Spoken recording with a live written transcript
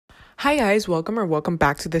Hi guys, welcome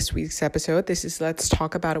back to this week's episode. This is Let's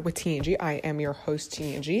Talk About It with TNG. I am your host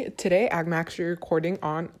TNG. Today I'm actually recording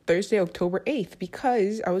on Thursday, October 8th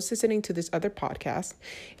because I was listening to this other podcast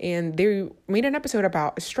and they made an episode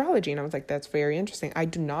about astrology and I was like, that's very interesting. I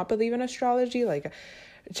do not believe in astrology. Like,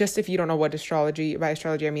 just if you don't know what by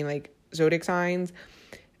astrology I mean like zodiac signs.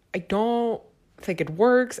 I don't think it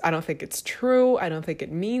works. I don't think it's true. I don't think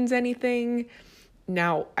it means anything.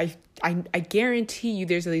 Now, I guarantee you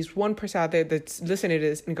there's at least one person out there that's listening to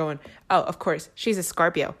this and going, oh, of course, she's a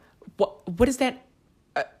Scorpio. What is that?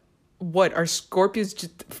 What, are Scorpios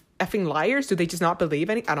just effing liars? Do they just not believe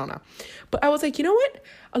any? I don't know. But I was like, you know what?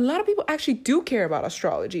 A lot of people actually do care about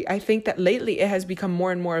astrology. I think that lately it has become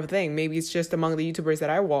more and more of a thing. Maybe it's just among the YouTubers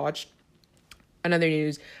that I watched. Another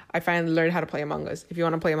news, I finally learned how to play Among Us. If you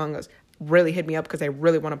want to play Among Us, really hit me up because I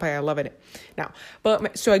really want to play. I love it now.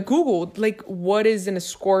 But so I Googled like what is in a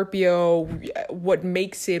Scorpio, what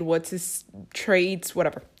makes it, what's his traits,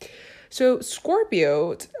 whatever. So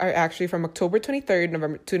Scorpios are actually from October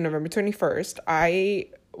 23rd to November 21st. I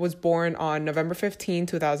was born on November 15,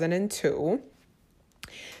 2002.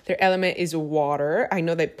 Their element is water. I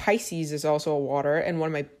know that Pisces is also a water, and one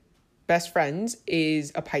of my best friends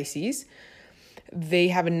is a Pisces. They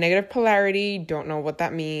have a negative polarity. Don't know what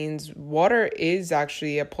that means. Water is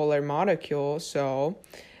actually a polar molecule. So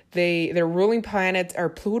their ruling planets are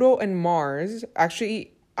Pluto and Mars.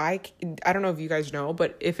 Actually, I don't know if you guys know,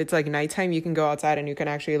 but if it's like nighttime, you can go outside and you can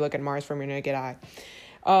actually look at Mars from your naked eye.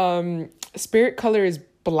 Spirit color is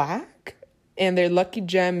black, and their lucky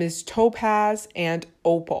gem is topaz and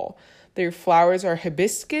opal. Their flowers are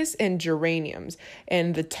hibiscus and geraniums,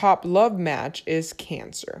 and the top love match is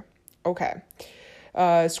Cancer. Okay.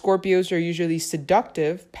 Scorpios are usually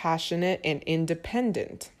seductive, passionate, and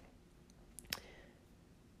independent.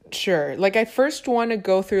 Sure. Like, I first want to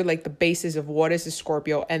go through like the basis of what is a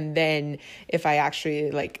Scorpio, and then if I actually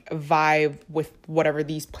like vibe with whatever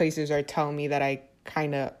these places are telling me that I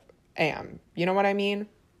kind of am. You know what I mean?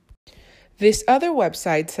 This other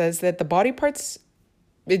website says that the body parts,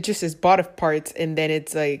 it just says body parts, and then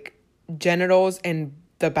it's like genitals and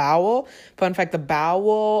the bowel. Fun fact, the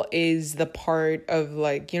bowel is the part of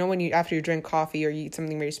like, you know, when after you drink coffee or you eat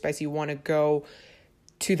something very spicy, you want to go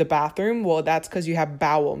to the bathroom. Well, that's because you have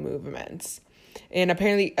bowel movements. And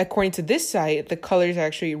apparently, according to this site, the colors are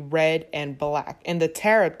actually red and black. And the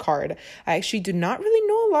tarot card, I actually do not really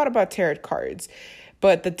know a lot about tarot cards,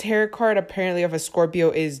 but the tarot card apparently of a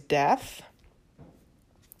Scorpio is death.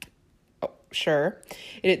 Sure.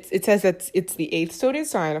 It says that it's the 8th zodiac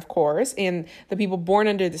sign, of course, and the people born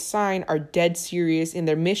under the sign are dead serious in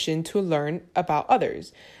their mission to learn about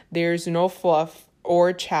others. There's no fluff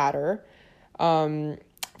or chatter.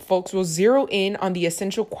 Folks will zero in on the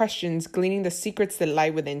essential questions, gleaning the secrets that lie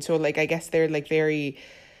within. So, like, I guess they're like very,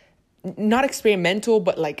 not experimental,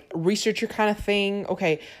 but like researcher kind of thing.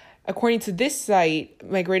 Okay. According to this site,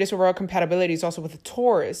 my greatest overall compatibility is also with a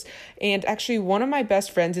Taurus. And actually, one of my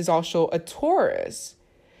best friends is also a Taurus.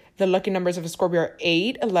 The lucky numbers of a Scorpio are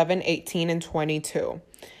 8, 11, 18, and 22.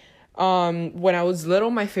 When I was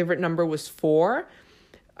little, my favorite number was 4.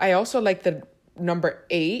 I also like the number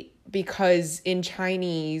 8 because in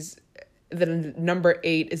Chinese, the number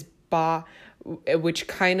 8 is ba, which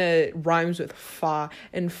kind of rhymes with fa.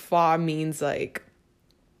 And fa means like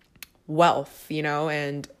wealth, you know,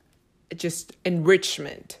 and just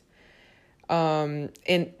enrichment.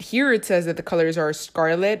 And here it says that the colors are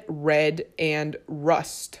scarlet, red, and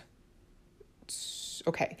rust.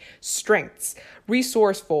 Okay. Strengths: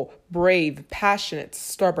 resourceful, brave, passionate,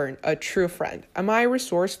 stubborn, a true friend. Am I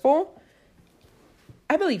resourceful?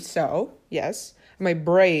 I believe so. Yes. Am I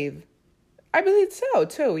brave? I believe so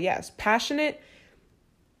too. Yes. Passionate?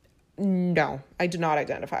 No, I do not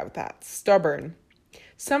identify with that. Stubborn?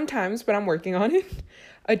 Sometimes, but I'm working on it.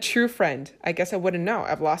 A true friend. I guess I wouldn't know.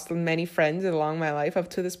 I've lost many friends along my life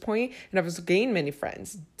up to this point, and I've gained many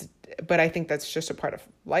friends. But I think that's just a part of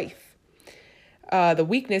life. The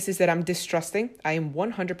weakness is that I'm distrusting. I am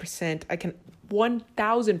 100%. I can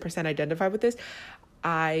 1,000% identify with this.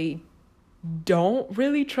 I don't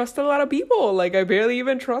really trust a lot of people. Like, I barely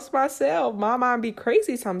even trust myself. My mind be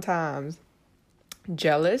crazy sometimes.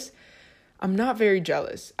 Jealous. I'm not very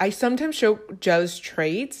jealous. I sometimes show jealous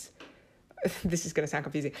traits. This is going to sound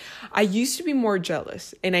confusing. I used to be more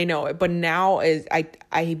jealous, and I know it, but now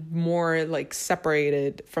I more like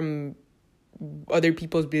separated from other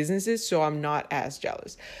people's businesses, so I'm not as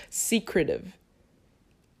jealous. Secretive.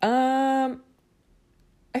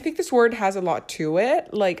 I think this word has a lot to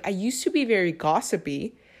it. Like, I used to be very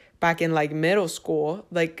gossipy back in like middle school,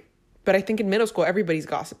 like, but I think in middle school everybody's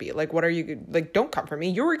gossipy. Like, what are you like? Don't come for me.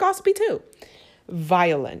 You were gossipy too.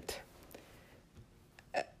 Violent.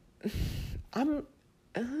 I'm,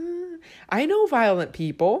 uh, I know violent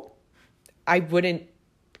people. I wouldn't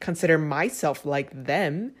consider myself like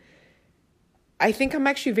them. I think I'm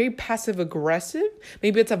actually very passive aggressive.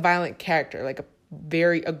 Maybe it's a violent character, like a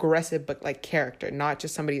very aggressive, but like character, not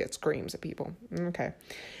just somebody that screams at people. Okay.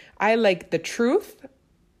 I like the truth.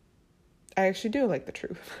 I actually do like the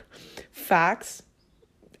truth. Facts.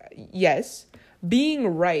 Yes. Being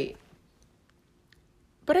right.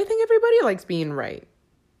 But I think everybody likes being right.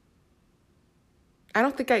 I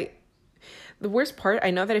don't think the worst part,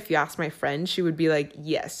 I know that if you ask my friend, she would be like,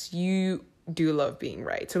 yes, you do love being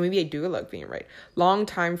right. So maybe I do love being right.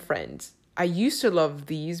 Longtime friends. I used to love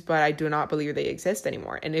these, but I do not believe they exist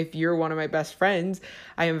anymore. And if you're one of my best friends,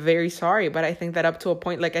 I am very sorry. But I think that up to a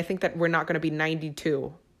point, like I think that we're not going to be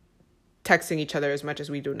 92 texting each other as much as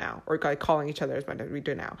we do now, or like calling each other as much as we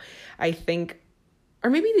do now. I think, or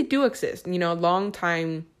maybe they do exist, long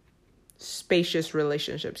time spacious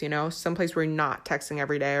relationships, someplace where you're not texting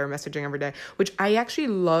every day or messaging every day, which I actually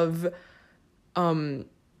love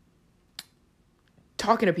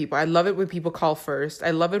talking to people. I love it when people call first.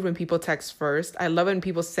 I love it when people text first. I love it when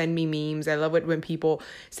people send me memes. I love it when people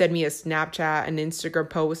send me a Snapchat, an Instagram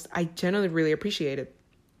post. I generally really appreciate it.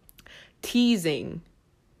 Teasing.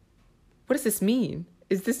 What does this mean?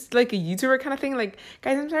 Is this like a YouTuber kind of thing? Like,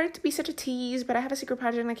 guys, I'm sorry to be such a tease, but I have a secret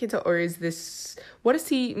project and I can't tell. Or is this,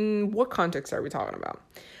 what context are we talking about?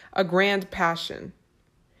 A grand passion.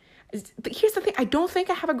 Here's the thing. I don't think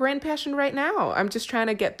I have a grand passion right now. I'm just trying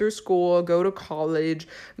to get through school, go to college,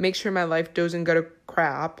 make sure my life doesn't go to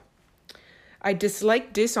crap. I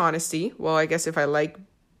dislike dishonesty. Well, I guess if I like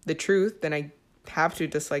the truth, then I have to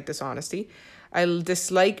dislike dishonesty. I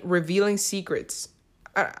dislike revealing secrets.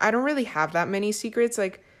 I don't really have that many secrets.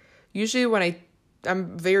 Like, usually when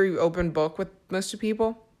I'm very open book with most of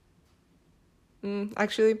people.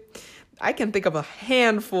 Actually, I can think of a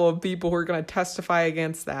handful of people who are going to testify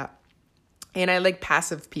against that. And I like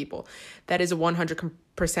passive people. That is a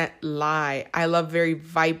 100% lie. I love very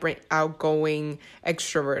vibrant, outgoing,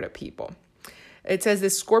 extroverted people. It says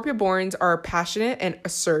this: Scorpio borns are passionate and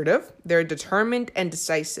assertive. They're determined and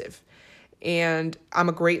decisive. And I'm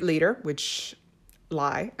a great leader, which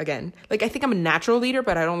lie again. Like, I think I'm a natural leader,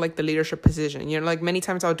 but I don't like the leadership position. Like many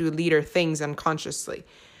times I'll do leader things unconsciously,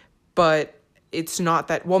 but it's not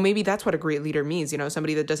that, well, maybe that's what a great leader means,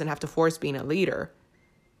 somebody that doesn't have to force being a leader.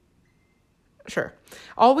 Sure.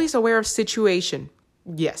 Always aware of situation.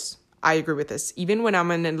 Yes, I agree with this. Even when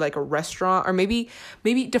I'm in like a restaurant, or maybe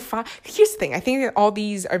define. Here's the thing. I think that all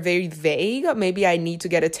these are very vague. Maybe I need to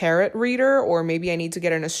get a tarot reader, or maybe I need to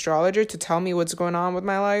get an astrologer to tell me what's going on with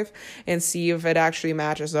my life and see if it actually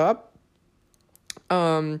matches up.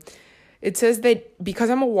 It says that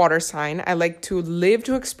because I'm a water sign, I like to live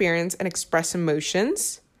to experience and express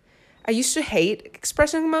emotions. I used to hate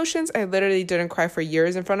expressing emotions. I literally didn't cry for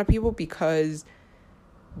years in front of people because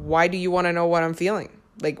why do you want to know what I'm feeling?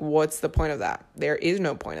 Like, what's the point of that? There is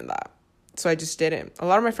no point in that. So I just didn't. A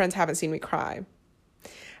lot of my friends haven't seen me cry.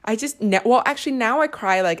 Actually, now I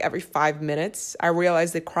cry like every 5 minutes. I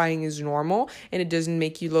realize that crying is normal and it doesn't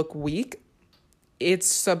make you look weak.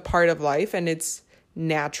 It's a part of life and it's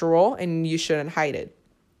natural and you shouldn't hide it.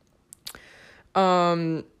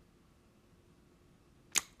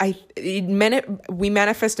 We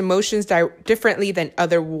manifest emotions differently than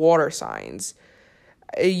other water signs.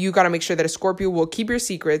 You got to make sure that a Scorpio will keep your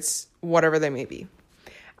secrets, whatever they may be.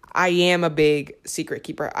 I am a big secret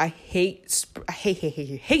keeper. I hate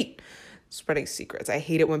spreading secrets. I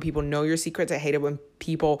hate it when people know your secrets. I hate it when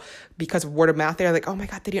people, because of word of mouth, they're like, oh my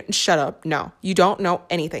God, they didn't shut up. No, you don't know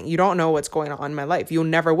anything. You don't know what's going on in my life. You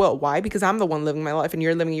never will. Why? Because I'm the one living my life and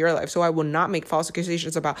you're living your life. So I will not make false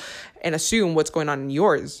accusations about and assume what's going on in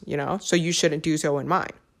yours, So you shouldn't do so in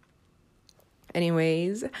mine.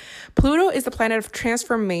 Anyways, Pluto is the planet of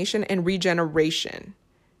transformation and regeneration.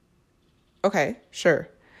 Okay, sure.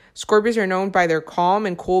 Scorpios are known by their calm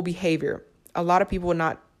and cool behavior. A lot of people would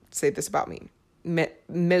not say this about me.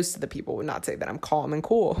 Most of the people would not say that I'm calm and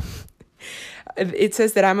cool. It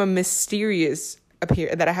says that I'm a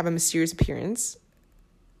that I have a mysterious appearance.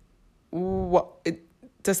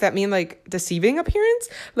 Does that mean like deceiving appearance?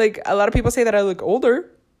 Like, a lot of people say that I look older.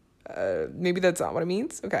 Maybe that's not what it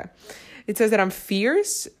means. Okay. It says that I'm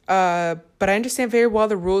fierce, but I understand very well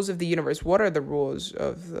the rules of the universe. What are the rules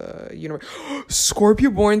of the universe?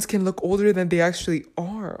 Scorpio borns can look older than they actually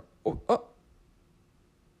are.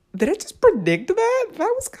 Did I just predict that?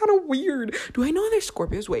 That was kind of weird. Do I know other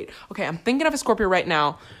Scorpios? Wait. Okay, I'm thinking of a Scorpio right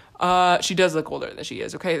now. She does look older than she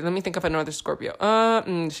is. Okay, let me think of another Scorpio.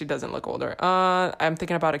 She doesn't look older. I'm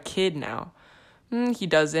thinking about a kid now. He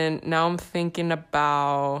doesn't. Now I'm thinking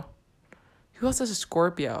about... Who else is a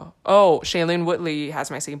Scorpio? Oh, Shailene Woodley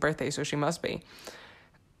has my same birthday, so she must be.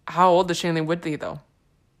 How old is Shailene Woodley, though?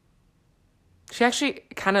 She actually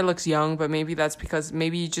kind of looks young, but maybe that's because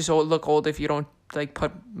maybe you just look old if you don't, like,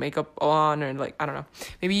 put makeup on, or, like, I don't know.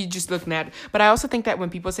 Maybe you just look mad. But I also think that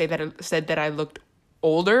when people said that I looked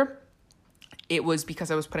older, it was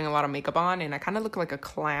because I was putting a lot of makeup on, and I kind of look like a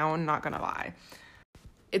clown, not gonna lie.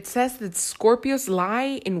 It says that Scorpios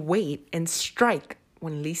lie in wait and strike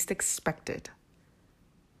when least expected.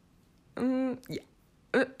 I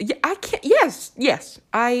can't. Yes.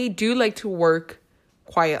 I do like to work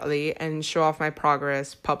quietly and show off my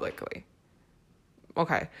progress publicly.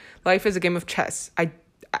 Okay. Life is a game of chess. I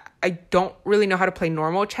don't really know how to play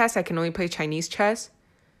normal chess. I can only play Chinese chess.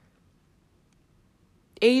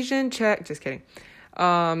 Asian chess. Just kidding.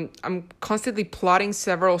 I'm constantly plotting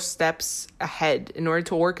several steps ahead in order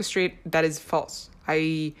to orchestrate. That is false.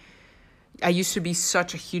 I used to be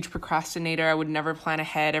such a huge procrastinator. I would never plan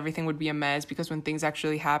ahead. Everything would be a mess because when things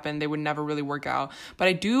actually happen, they would never really work out. But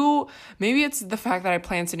I do, maybe it's the fact that I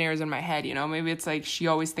plan scenarios in my head, you know? Maybe it's like she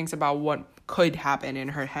always thinks about what could happen in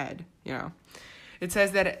her head, you know? It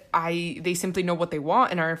says that they simply know what they want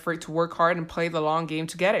and are afraid to work hard and play the long game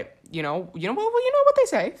to get it. You know what they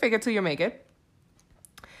say, fake it till you make it.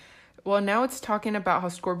 Well, now it's talking about how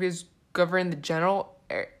Scorpios govern the general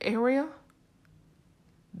area.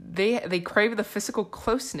 They crave the physical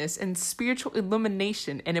closeness and spiritual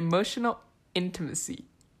illumination and emotional intimacy.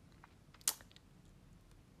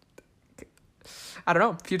 I don't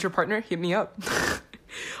know. Future partner, hit me up.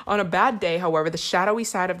 On a bad day, however, the shadowy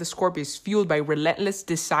side of the Scorpio is fueled by relentless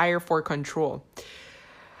desire for control.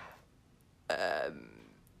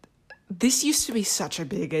 This used to be such a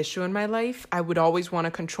big issue in my life. I would always want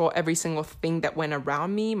to control every single thing that went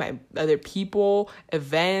around me, my other people,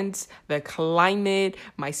 events, the climate,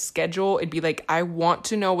 my schedule. It'd be like, I want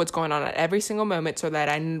to know what's going on at every single moment so that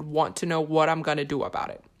I want to know what I'm going to do about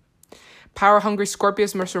it. Power-hungry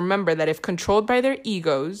Scorpios must remember that if controlled by their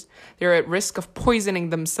egos, they're at risk of poisoning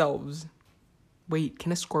themselves. Wait,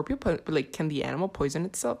 can a Scorpio, can the animal poison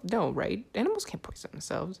itself? No, right? Animals can't poison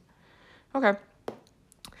themselves. Okay.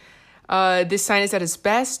 This sign is at its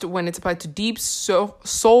best when it's applied to deep,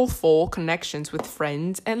 soulful connections with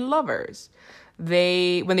friends and lovers.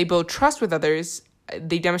 When they build trust with others,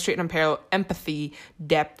 they demonstrate unparalleled empathy,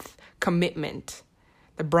 depth, commitment.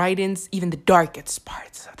 That brightens even the darkest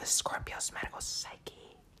parts of the Scorpio's magical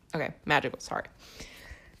psyche. Okay, magical, sorry.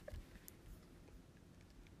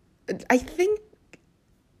 I think,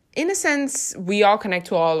 in a sense, we all connect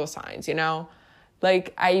to all those signs, you know?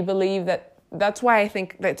 Like, I believe that's why I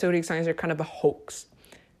think that zodiac signs are kind of a hoax.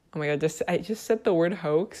 Oh my God, I just said the word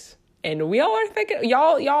hoax, and we all are thinking, we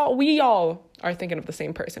all are thinking of the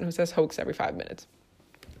same person who says hoax every 5 minutes.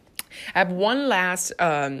 I have one last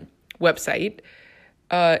website.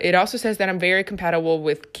 It also says that I'm very compatible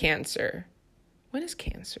with Cancer. What is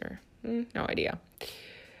Cancer? No idea.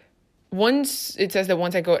 It says that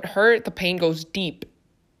once I get hurt, the pain goes deep,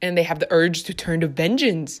 and they have the urge to turn to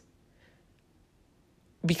vengeance.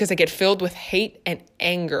 Because I get filled with hate and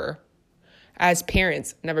anger. As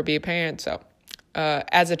parents, never be a parent, so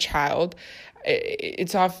as a child,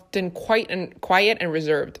 it's often quiet and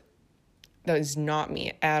reserved. That is not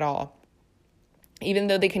me at all. Even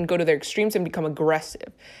though they can go to their extremes and become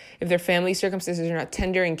aggressive if their family circumstances are not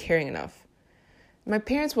tender and caring enough. My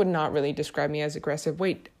parents would not really describe me as aggressive.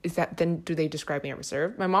 Wait, do they describe me as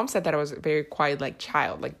reserved? My mom said that I was a very quiet, like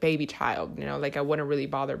child, like baby child, you know, like I wouldn't really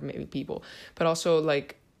bother maybe people. But also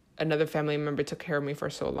like another family member took care of me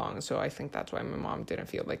for so long. So I think that's why my mom didn't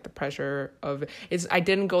feel like the pressure of it. I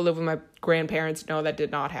didn't go live with my grandparents. No, that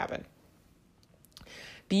did not happen.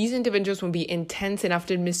 These individuals would be intense and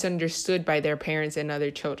often misunderstood by their parents and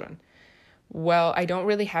other children. Well, I don't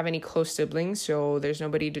really have any close siblings, so there's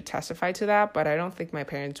nobody to testify to that, but I don't think my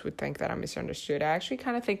parents would think that I'm misunderstood. I actually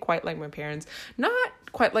kind of think quite like my parents, not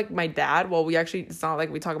quite like my dad. Well, it's not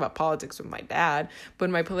like we talk about politics with my dad, but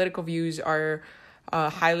my political views are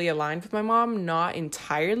highly aligned with my mom, not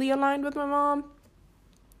entirely aligned with my mom.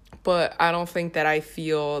 But I don't think that I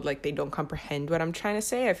feel like they don't comprehend what I'm trying to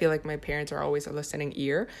say. I feel like my parents are always a listening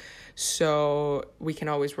ear, so we can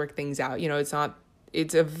always work things out. You know,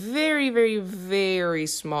 it's a very, very, very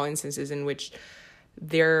small instances in which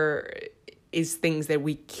there is things that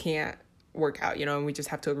we can't work out, you know, and we just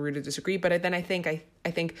have to agree to disagree. But then I think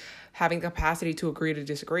having the capacity to agree to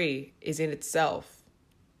disagree is in itself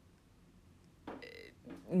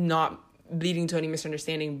not leading to any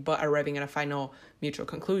misunderstanding, but arriving at a final mutual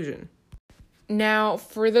conclusion. Now,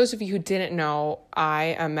 for those of you who didn't know,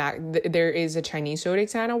 there is a Chinese zodiac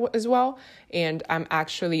sign as well, and I'm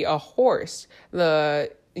actually a horse.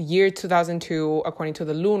 The year 2002 according to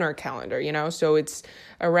the lunar calendar, so it's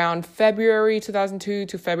around February 2002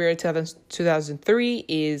 to February 2003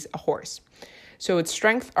 is a horse. So its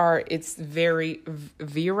strengths are it's very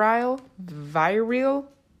virile,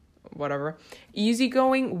 whatever,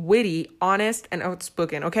 easygoing, witty, honest, and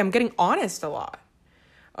outspoken. Okay, I'm getting honest a lot.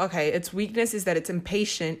 Okay, its weakness is that it's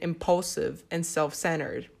impatient, impulsive, and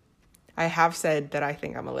self-centered. I have said that I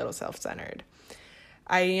think I'm a little self-centered.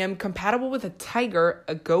 I am compatible with a tiger,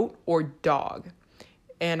 a goat, or dog.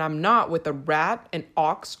 And I'm not with a rat, an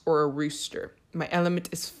ox, or a rooster. My element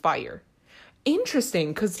is fire.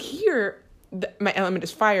 Interesting, because here my element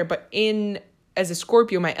is fire, but as a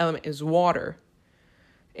Scorpio, my element is water.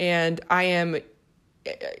 And I am,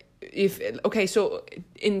 so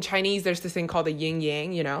in Chinese, there's this thing called the yin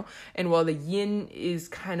yang, and while the yin is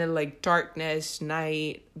kind of like darkness,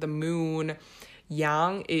 night, the moon,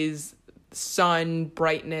 yang is sun,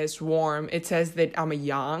 brightness, warm. It says that I'm a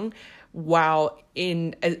yang, while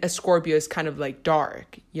in a Scorpio is kind of like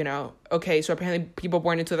dark, Okay, so apparently people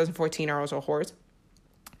born in 2014 are also a horse.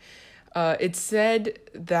 It said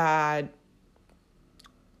that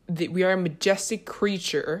we are a majestic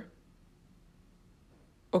creature.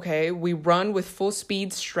 Okay, we run with full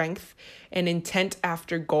speed, strength, and intent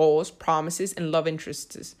after goals, promises, and love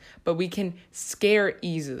interests, but we can scare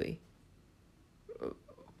easily.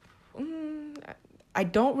 I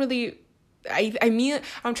don't really, I mean,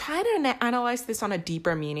 I'm trying to analyze this on a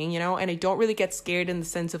deeper meaning, and I don't really get scared in the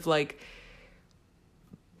sense of like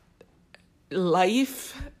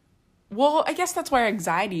life. Well, I guess that's where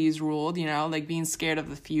anxiety is ruled, like being scared of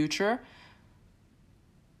the future,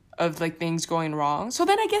 of like things going wrong. So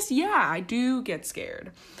then I guess, yeah, I do get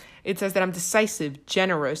scared. It says that I'm decisive,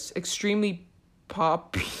 generous, extremely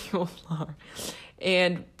popular,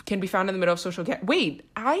 and can be found in the middle of social Wait,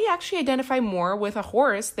 I actually identify more with a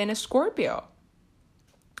horse than a Scorpio.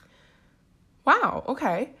 Wow,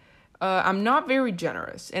 okay. I'm not very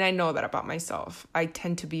generous, and I know that about myself. I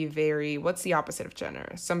tend to be what's the opposite of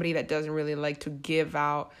generous? Somebody that doesn't really like to give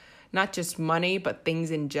out not just money, but things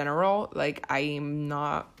in general. Like, I am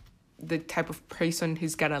not the type of person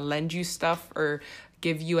who's gonna lend you stuff or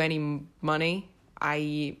give you any money.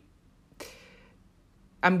 I'm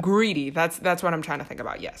greedy. That's what I'm trying to think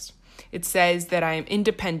about, yes. It says that I am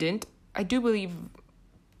independent. I do believe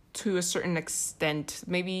to a certain extent,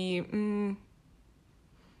 maybe...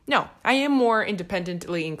 No, I am more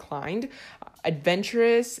independently inclined,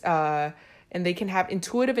 adventurous, and they can have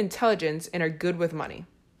intuitive intelligence and are good with money.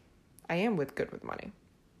 I am good with money.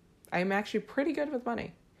 I am actually pretty good with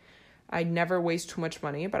money. I never waste too much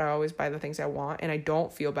money, but I always buy the things I want, and I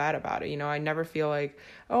don't feel bad about it. I never feel like,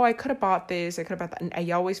 oh, I could have bought this, I could have bought that. And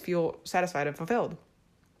I always feel satisfied and fulfilled.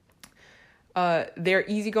 They're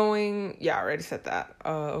easygoing. Yeah, I already said that.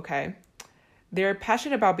 Okay. They're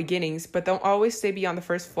passionate about beginnings, but don't always stay beyond the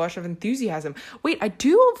first flush of enthusiasm. Wait, I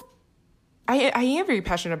am very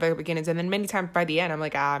passionate about beginnings, and then many times by the end, I'm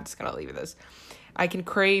like, I'm just gonna leave this. I can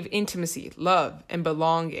crave intimacy, love, and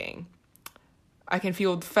belonging. I can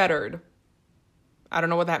feel fettered. I don't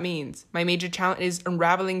know what that means. My major challenge is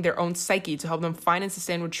unraveling their own psyche to help them find and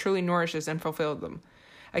sustain what truly nourishes and fulfills them.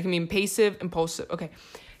 I can be impulsive. Okay.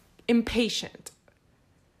 Impatient.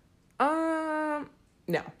 No.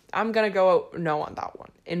 I'm going to go no on that one.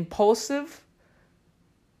 Impulsive.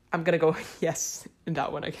 I'm going to go yes in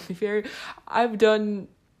that one. I can be I've done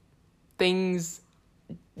things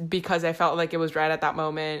because I felt like it was right at that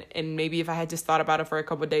moment. And maybe if I had just thought about it for a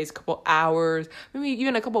couple of days, a couple hours, maybe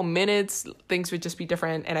even a couple minutes, things would just be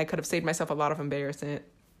different. And I could have saved myself a lot of embarrassment.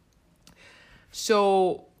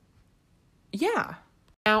 So, yeah.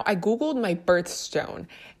 Now, I Googled my birthstone,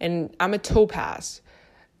 and I'm a topaz.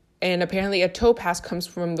 And apparently a topaz comes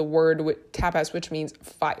from the word tapas, which means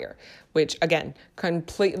fire, which, again,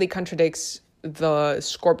 completely contradicts the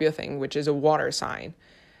Scorpio thing, which is a water sign.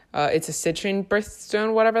 It's a citrine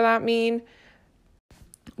birthstone, whatever that means.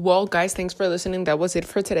 Well, guys, thanks for listening. That was it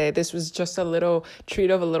for today. This was just a little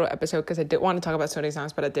treat of a little episode because I did want to talk about zodiac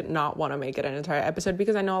signs, but I did not want to make it an entire episode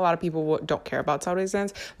because I know a lot of people don't care about zodiac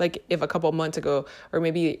signs. Like, if a couple months ago or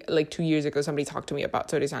maybe like 2 years ago somebody talked to me about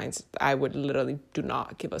zodiac signs, I would literally do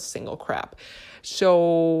not give a single crap.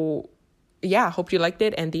 So, yeah, hope you liked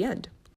it, and the end.